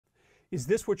Is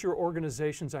this what your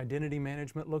organization's identity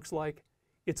management looks like?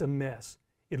 It's a mess.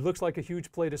 It looks like a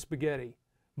huge plate of spaghetti,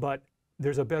 but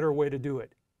there's a better way to do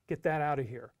it. Get that out of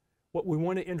here. What we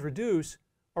want to introduce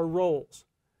are roles.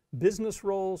 Business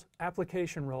roles,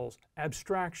 application roles,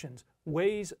 abstractions,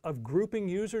 ways of grouping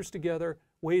users together,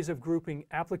 ways of grouping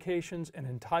applications and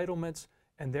entitlements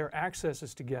and their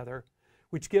accesses together,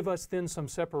 which give us then some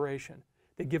separation,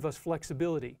 that give us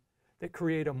flexibility, that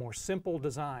create a more simple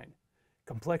design.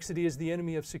 Complexity is the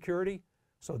enemy of security,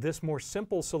 so this more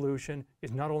simple solution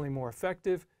is not only more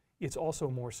effective, it's also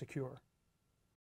more secure.